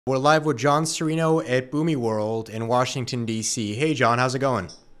We're live with John Serino at Boomi World in Washington, D.C. Hey, John, how's it going?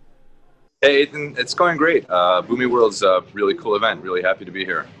 Hey, Ethan, it's going great. Boomi World's a really cool event. Really happy to be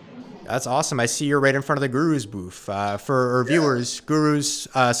here. That's awesome. I see you're right in front of the Gurus booth. For our viewers, Gurus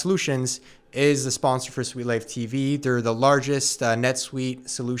Solutions is the sponsor for Sweet Life TV. They're the largest NetSuite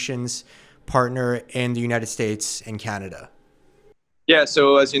solutions partner in the United States and Canada. Yeah,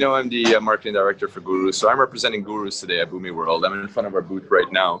 so as you know, I'm the marketing director for Gurus. So I'm representing Gurus today at Boomi World. I'm in front of our booth right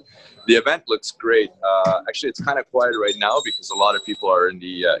now. The event looks great. Actually, it's kind of quiet right now because a lot of people are in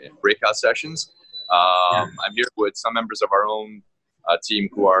the breakout sessions. I'm here with some members of our own team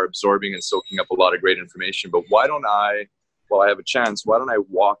who are absorbing and soaking up a lot of great information. But why don't I, while I have a chance, why don't I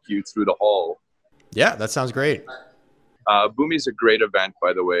walk you through the hall? Yeah, that sounds great. Boomi is a great event,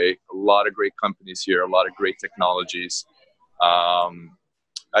 by the way. A lot of great companies here, a lot of great technologies.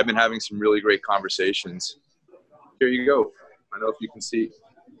 I've been having some really great conversations. Here you go. I don't know if you can see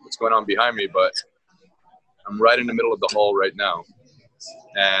what's going on behind me, but I'm right in the middle of the hall right now.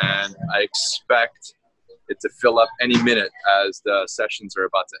 And I expect it to fill up any minute as the sessions are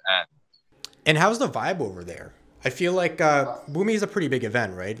about to end. And how's the vibe over there? I feel like Boomi is a pretty big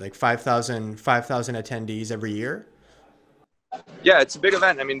event, right? Like 5,000 attendees every year. Yeah, it's a big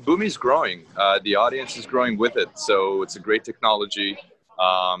event. I mean, Boomi's growing. The audience is growing with it. So it's a great technology.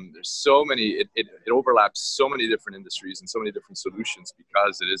 There's so many, it overlaps so many different industries and so many different solutions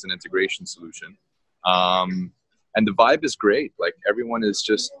because it is an integration solution. And the vibe is great. Like everyone is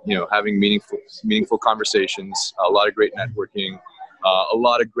just, having meaningful conversations, a lot of great networking, a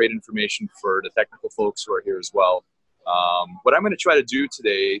lot of great information for the technical folks who are here as well. What I'm going to try to do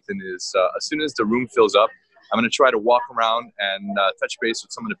today, Ethan, is as soon as the room fills up, I'm going to try to walk around and touch base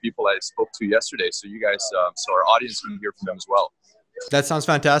with some of the people I spoke to yesterday. So you guys, so our audience can hear from them as well. That sounds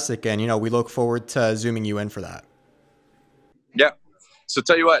fantastic. And, we look forward to zooming you in for that. Yeah. So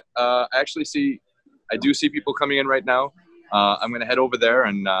tell you what, I do see people coming in right now. I'm going to head over there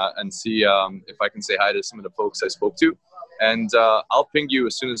and see if I can say hi to some of the folks I spoke to. And I'll ping you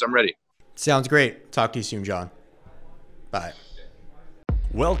as soon as I'm ready. Sounds great. Talk to you soon, John. Bye.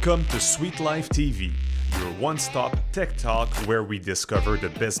 Welcome to Sweet Life TV, your one-stop tech talk where we discover the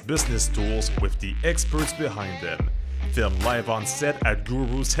best business tools with the experts behind them. Filmed live on set at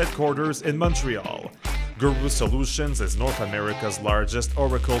Gurus headquarters in Montreal. Guru Solutions is North America's largest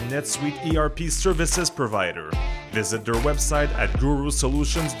Oracle NetSuite ERP services provider. Visit their website at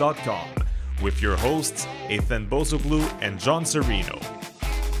gurusolutions.com with your hosts Ethan Bozoglu and John Serino.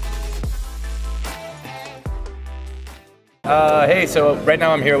 Hey, so right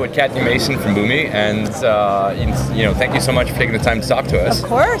now I'm here with Kathy Mason from Boomi, and thank you so much for taking the time to talk to us. Of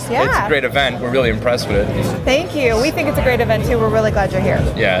course, yeah. It's a great event. We're really impressed with it. Thank you. We think it's a great event too. We're really glad you're here.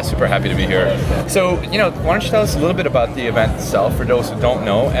 Yeah, super happy to be here. So, why don't you tell us a little bit about the event itself for those who don't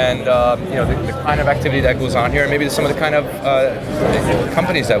know, and the kind of activity that goes on here, and maybe some of the kind of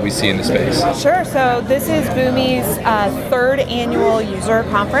companies that we see in the space. Sure. So this is Boomi's third annual user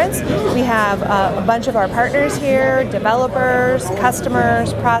conference. We have a bunch of our partners here, developers,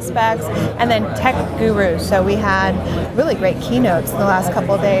 customers, prospects, and then tech gurus. So we had really great keynotes in the last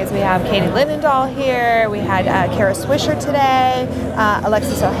couple of days. We have Katie Linendoll here. We had Kara Swisher today,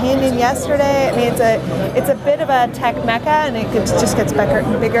 Alexis Ohanian yesterday. I mean, it's a bit of a tech mecca, and it just gets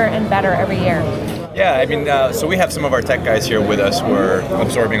bigger and better every year. Yeah, I mean, so we have some of our tech guys here with us. We're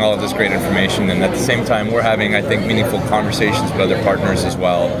absorbing all of this great information, and at the same time, we're having, I think, meaningful conversations with other partners as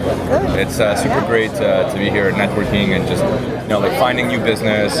well. Good. It's super great to be here networking and just, finding new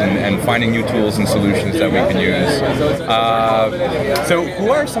business and finding new tools and solutions that we can use. So, who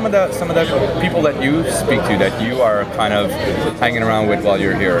are some of the people that you speak to that you are kind of hanging around with while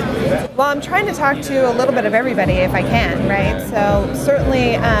you're here? Well, I'm trying to talk to a little bit of everybody if I can, right? So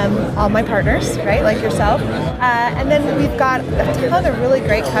certainly all my partners, right? Like yourself. And then we've got a ton of really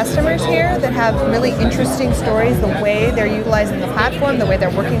great customers here that have really interesting stories, the way they're utilizing the platform, the way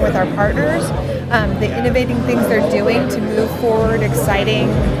they're working with our partners, the innovating things they're doing to move forward exciting,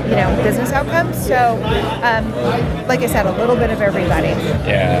 business outcomes. So, like I said, a little bit of everybody.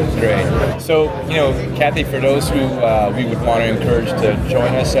 Yeah, great. So, Kathy, for those who we would want to encourage to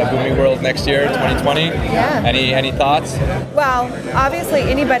join us at Boomi World next year, 2020, yeah. Any thoughts? Well, obviously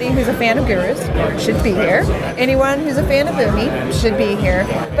anybody who's a fan of Gurus should be here. Anyone who's a fan of Boomi should be here.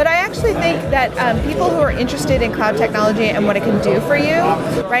 But I actually think that people who are interested in cloud technology and what it can do for you,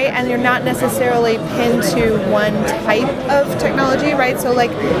 right, and you're not necessarily necessarily pinned to one type of technology, right? So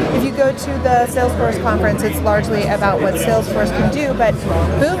like if you go to the Salesforce conference, it's largely about what Salesforce can do, but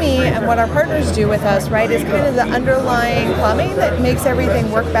Boomi and what our partners do with us, right, is kind of the underlying plumbing that makes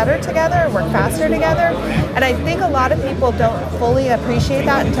everything work better together, work faster together. And I think a lot of people don't fully appreciate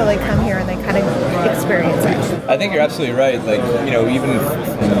that until they come here and they kind of experience it. I think you're absolutely right. Like, you know, even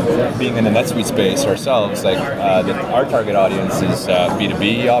being in the NetSuite space ourselves, like our target audience is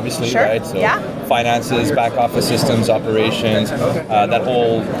B2B, obviously, Sure. right? So Yeah. finances, back office systems, operations, that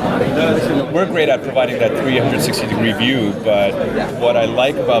whole, we're great at providing that 360-degree view, but what I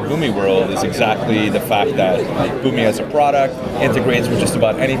like about Boomi World is exactly the fact that Boomi as a product integrates with just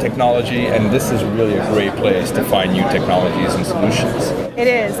about any technology, and this is really a great place to find new technologies and solutions. It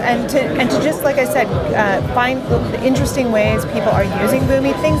is, and to just, like I said, find the interesting ways people are using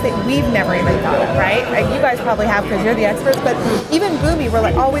Boomi, things that we've never even thought of, right? Like you guys probably have because you're the experts, but even Boomi, we're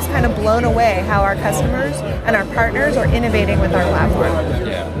like always kind of blown away how our customers and our partners are innovating with our platform.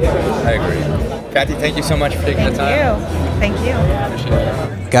 Yeah, I agree. Kathy, thank you so much for taking the time. Thank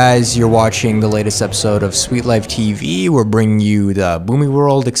you. Guys, you're watching the latest episode of Sweet Life TV. We're bringing you the Boomi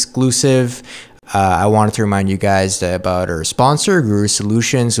World exclusive. I wanted to remind you guys about our sponsor, Guru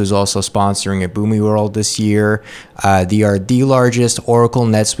Solutions, who's also sponsoring a Boomi World this year. They are the largest Oracle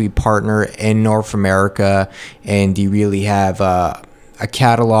NetSuite partner in North America, and they really have a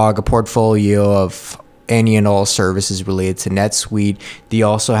catalog, a portfolio of any and all services related to NetSuite. They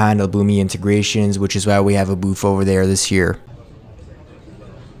also handle Boomi integrations, which is why we have a booth over there this year.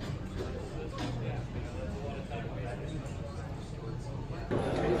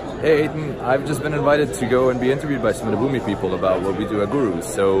 Hey Aiden, I've just been invited to go and be interviewed by some of the Boomi people about what we do at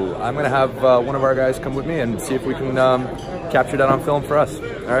Gurus. So I'm going to have one of our guys come with me and see if we can capture that on film for us.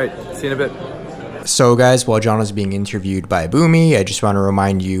 All right, see you in a bit. So guys, while John is being interviewed by Boomi, I just want to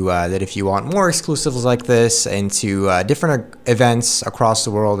remind you that if you want more exclusives like this and to different events across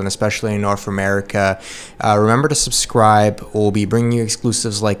the world and especially in North America, remember to subscribe. We'll be bringing you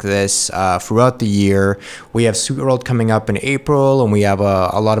exclusives like this throughout the year. We have Sweet World coming up in April, and we have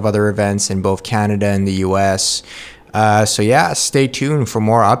a lot of other events in both Canada and the US. So yeah, stay tuned for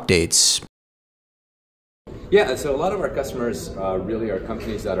more updates. Yeah, so a lot of our customers really are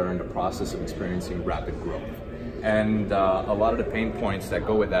companies that are in the process of experiencing rapid growth. And a lot of the pain points that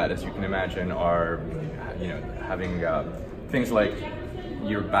go with that, as you can imagine, are having things like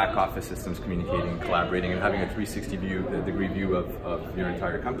your back office systems communicating, collaborating, and having a 360-degree view of your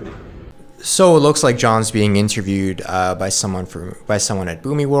entire company. So it looks like John's being interviewed by someone at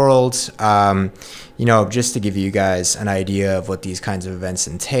Boomi World. Just to give you guys an idea of what these kinds of events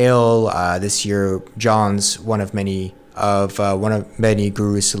entail. This year, John's one of many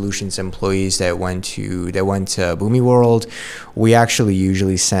Guru Solutions employees that went to Boomi World. We actually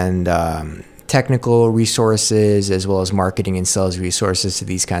usually send technical resources as well as marketing and sales resources to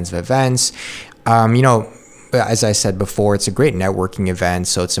these kinds of events. As I said before, it's a great networking event,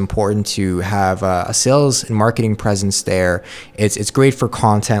 so it's important to have a sales and marketing presence there. It's great for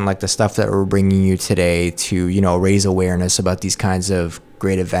content like the stuff that we're bringing you today to, raise awareness about these kinds of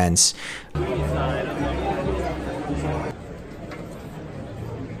great events.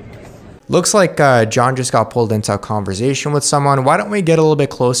 Looks like John just got pulled into a conversation with someone. Why don't we get a little bit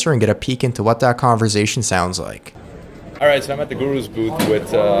closer and get a peek into what that conversation sounds like? All right, so I'm at the Gurus booth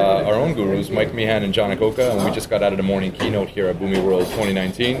with our own gurus, Mike Meehan and John Ikoka, and we just got out of the morning keynote here at Boomi World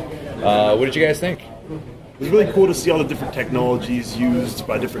 2019. What did you guys think? It was really cool to see all the different technologies used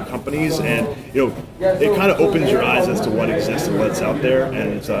by different companies, and it kind of opens your eyes as to what exists and what's out there, and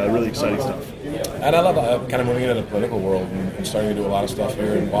it's really exciting stuff. And I love kind of moving into the political world and starting to do a lot of stuff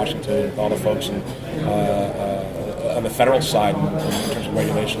here in Washington with all the folks on the federal side in terms of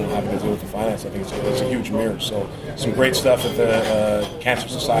regulation and having to deal with the finance. I think it's a huge mirror. So some great stuff at the Cancer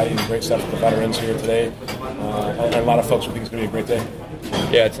Society and great stuff with the veterans here today. And a lot of folks who think it's going to be a great day.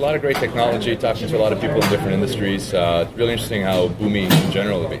 Yeah, it's a lot of great technology, talking to a lot of people in different industries. It's really interesting how Boomi in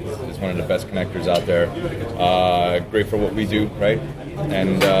general is one of the best connectors out there. Great for what we do, right?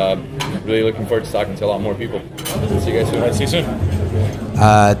 And really looking forward to talking to a lot more people. See you guys soon. All right, see you soon.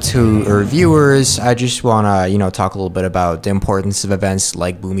 To our viewers, I just want to talk a little bit about the importance of events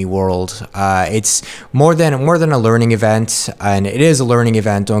like Boomi World. It's more than a learning event, and it is a learning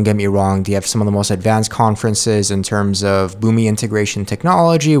event, don't get me wrong. They have some of the most advanced conferences in terms of Boomi integration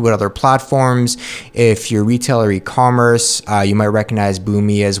technology with other platforms. If you're retail or e-commerce, you might recognize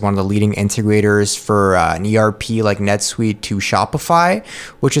Boomi as one of the leading integrators for an ERP like NetSuite to Shopify,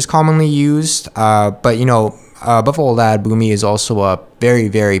 which is commonly used. Above all that, Boomi is also a very,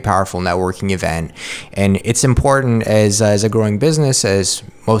 very powerful networking event, and it's important as a growing business, as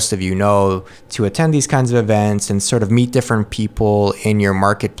most of you know, to attend these kinds of events and sort of meet different people in your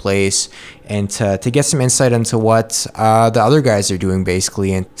marketplace and to get some insight into what the other guys are doing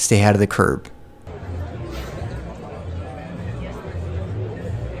basically and stay ahead of the curve.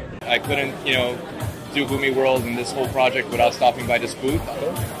 I couldn't, do Boomi World and this whole project without stopping by this booth.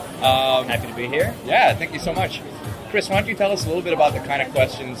 Happy to be here. Yeah, thank you so much. Chris, why don't you tell us a little bit about the kind of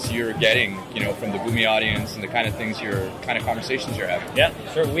questions you're getting, from the Boomi audience and the kind of conversations you're having? Yeah,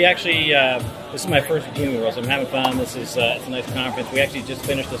 sure. We actually, this is my first Boomi World, so I'm having fun. This is it's a nice conference. We actually just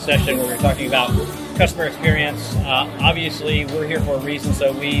finished a session where we were talking about customer experience. Obviously, we're here for a reason,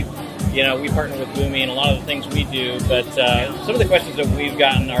 so we partner with Boomi and a lot of the things we do, but some of the questions that we've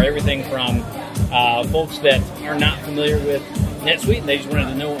gotten are everything from folks that are not familiar with NetSuite and they just wanted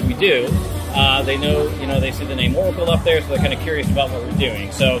to know what we do. They know, they see the name Oracle up there, so they're kind of curious about what we're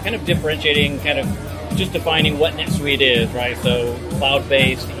doing. So kind of differentiating, kind of just defining what NetSuite is, right? So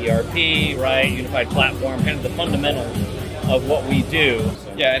cloud-based ERP, right? Unified platform, kind of the fundamentals of what we do.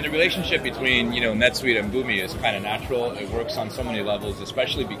 Yeah, and the relationship between, NetSuite and Boomi is kind of natural. It works on so many levels,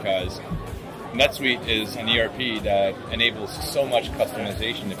 especially because NetSuite is an ERP that enables so much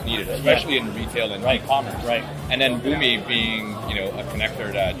customization if needed, especially in retail and e-commerce. Right. And then Boomi being, a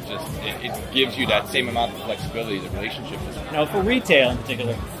connector that just it gives you that same amount of flexibility. The relationship is. Now, for retail in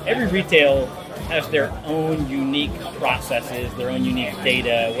particular, every retail has their own unique processes, their own unique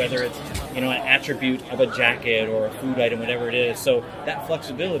data, whether it's an attribute of a jacket or a food item, whatever it is. So that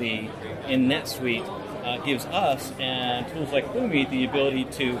flexibility in NetSuite gives us and tools like Boomi the ability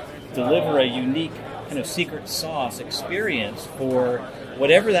to deliver a unique kind of secret sauce experience for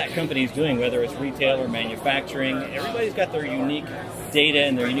whatever that company is doing, whether it's retail or manufacturing. Everybody's got their unique data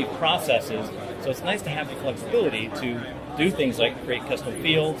and their unique processes, so it's nice to have the flexibility to do things like create custom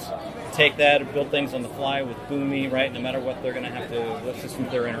fields, take that and build things on the fly with Boomi, right, no matter what they're going to have to, what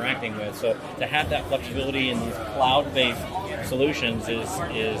systems they're interacting with. So to have that flexibility in these cloud-based solutions is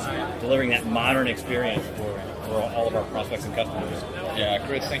delivering that modern experience for all of our prospects and customers. Yeah,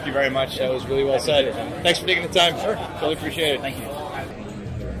 Chris, thank you very much. That was really well said. Thanks for taking the time. Sure. Really appreciate it. Thank you.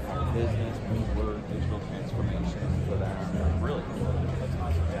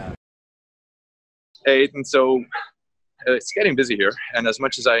 Hey, Ethan, so it's getting busy here, and as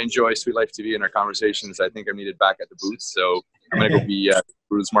much as I enjoy Sweet Life TV and our conversations, I think I'm needed back at the booth, so I'm going to go be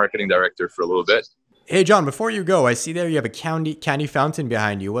Brew's marketing director for a little bit. Hey, John, before you go, I see there you have a candy fountain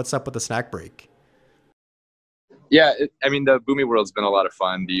behind you. What's up with the snack break? Yeah, the Boomi World's been a lot of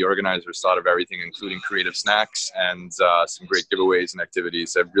fun. The organizers thought of everything, including creative snacks and some great giveaways and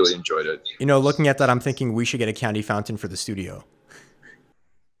activities. I've really enjoyed it. Looking at that, I'm thinking we should get a candy fountain for the studio.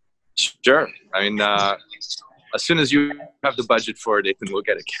 Sure. As soon as you have the budget for it, Ethan, we'll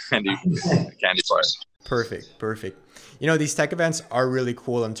get a candy bar. Perfect. These tech events are really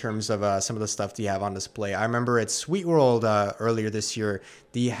cool in terms of some of the stuff that you have on display. I remember at Sweet World earlier this year,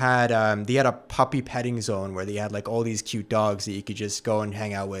 they had a puppy petting zone where they had like all these cute dogs that you could just go and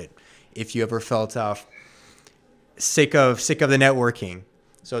hang out with if you ever felt sick of the networking.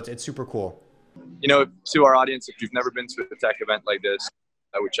 So it's super cool. To our audience, if you've never been to a tech event like this,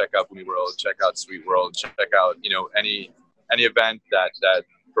 I would check out Boomi World, check out Sweet World, check out any event that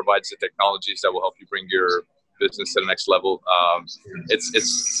provides the technologies that will help you bring your business to the next level.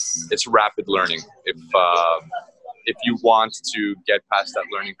 It's rapid learning. If you want to get past that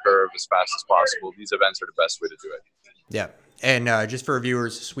learning curve as fast as possible, these events are the best way to do it. Yeah. And just for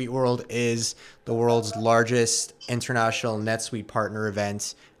viewers, Sweet World is the world's largest international NetSuite partner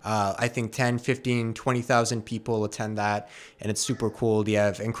event. I think 10, 15, 20,000 people attend that, and it's super cool. They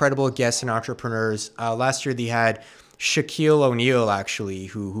have incredible guests and entrepreneurs. Last year they had Shaquille O'Neal, actually,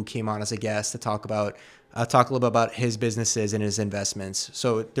 who came on as a guest to talk a little bit about his businesses and his investments.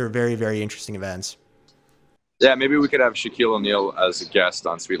 So they're very, very interesting events. Yeah, maybe we could have Shaquille O'Neal as a guest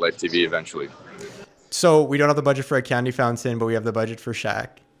on Sweet Life TV eventually. So we don't have the budget for a candy fountain, but we have the budget for Shaq.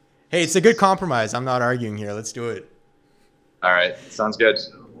 Hey, it's a good compromise. I'm not arguing here. Let's do it. All right. Sounds good.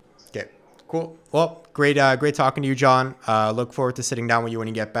 Okay, cool. Well, great talking to you, John. Look forward to sitting down with you when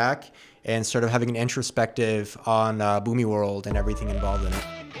you get back and sort of having an introspective on Boomi World and everything involved in it.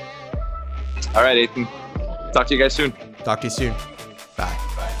 All right, Ethan. Talk to you guys soon. Talk to you soon. Bye.